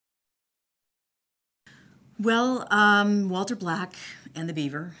Well, Walter Black and the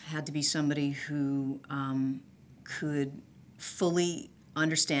Beaver had to be somebody who could fully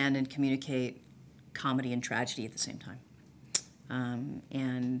understand and communicate comedy and tragedy at the same time.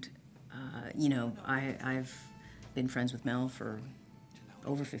 You know, I've been friends with Mel for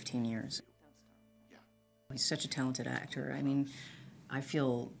over 15 years. He's such a talented actor. I mean, I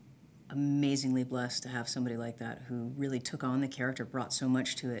feel amazingly blessed to have somebody like that who really took on the character, brought so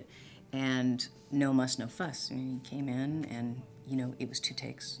much to it, and no muss, no fuss. I mean, he came in and, you know, it was 2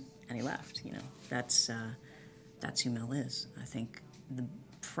 takes and he left, you know. That's who Mel is. I think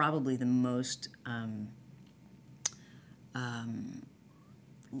probably the most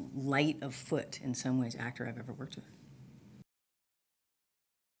light of foot, in some ways, actor I've ever worked with.